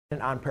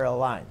on parallel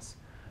lines.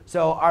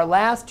 So our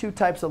last two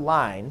types of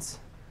lines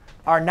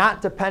are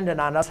not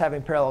dependent on us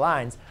having parallel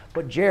lines.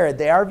 But Jared,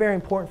 they are very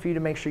important for you to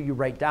make sure you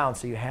write down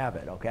so you have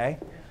it, OK?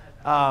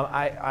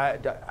 I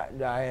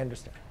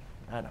understand.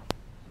 I know.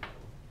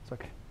 It's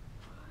OK.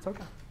 It's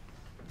OK.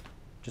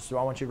 Just so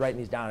I want you writing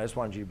these down. I just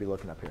wanted you to be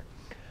looking up here.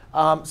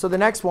 So the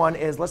next one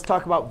is let's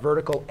talk about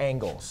vertical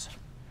angles.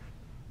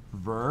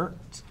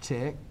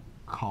 Vertical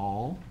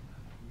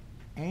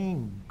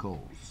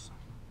angles.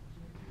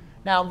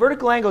 Now,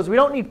 vertical angles, we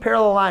don't need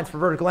parallel lines for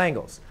vertical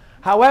angles.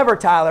 However,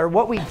 Tyler,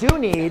 what we do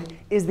need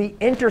is the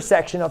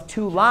intersection of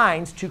two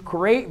lines to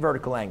create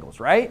vertical angles,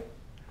 right?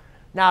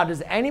 Now,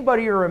 does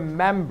anybody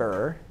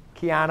remember,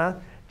 Kiana,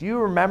 do you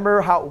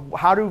remember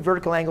how do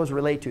vertical angles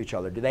relate to each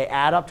other? Do they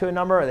add up to a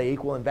number? Are they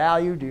equal in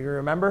value? Do you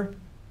remember?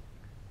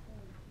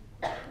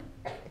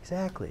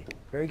 Exactly.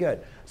 Very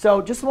good.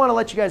 So just want to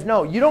let you guys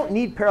know, you don't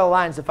need parallel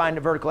lines to find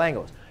the vertical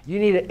angles. You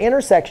need an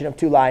intersection of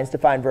two lines to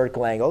find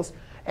vertical angles.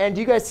 And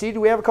do you guys see,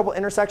 do we have a couple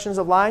intersections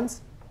of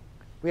lines?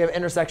 We have an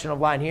intersection of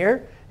line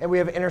here, and we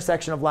have an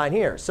intersection of line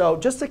here. So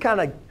just to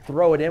kind of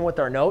throw it in with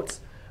our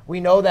notes, we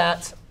know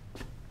that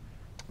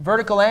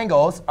vertical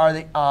angles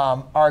are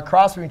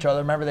across from each other.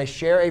 Remember, they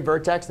share a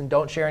vertex and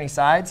don't share any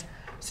sides.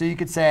 So you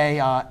could say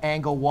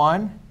angle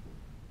 1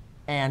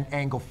 and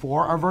angle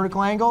 4 are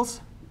vertical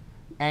angles.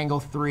 Angle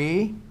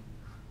 3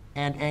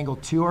 and angle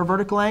 2 are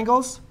vertical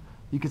angles.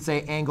 You could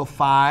say angle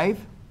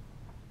 5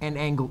 and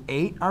angle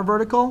 8 are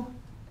vertical.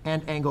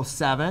 And angle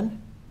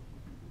 7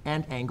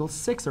 and angle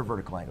 6 are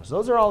vertical angles.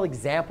 Those are all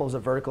examples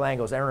of vertical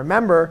angles. And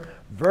remember,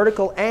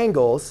 vertical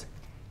angles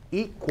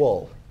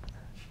equal.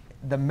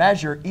 The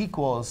measure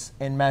equals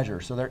in measure.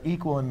 So they're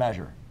equal in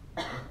measure.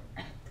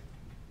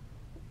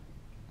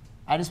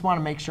 I just want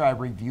to make sure I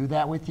review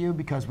that with you,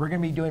 because we're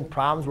going to be doing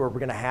problems where we're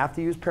going to have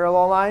to use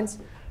parallel lines.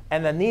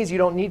 And then these, you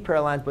don't need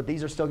parallel lines, but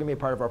these are still going to be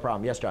a part of our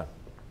problem. Yes, John?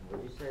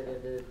 What did you say they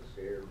did?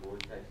 Share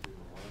vortexes and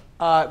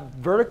what?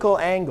 Vertical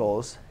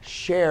angles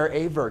share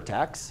a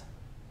vertex,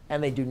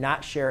 and they do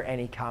not share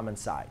any common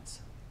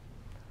sides.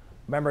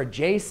 Remember,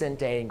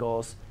 adjacent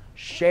angles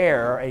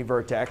share a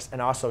vertex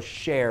and also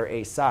share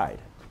a side.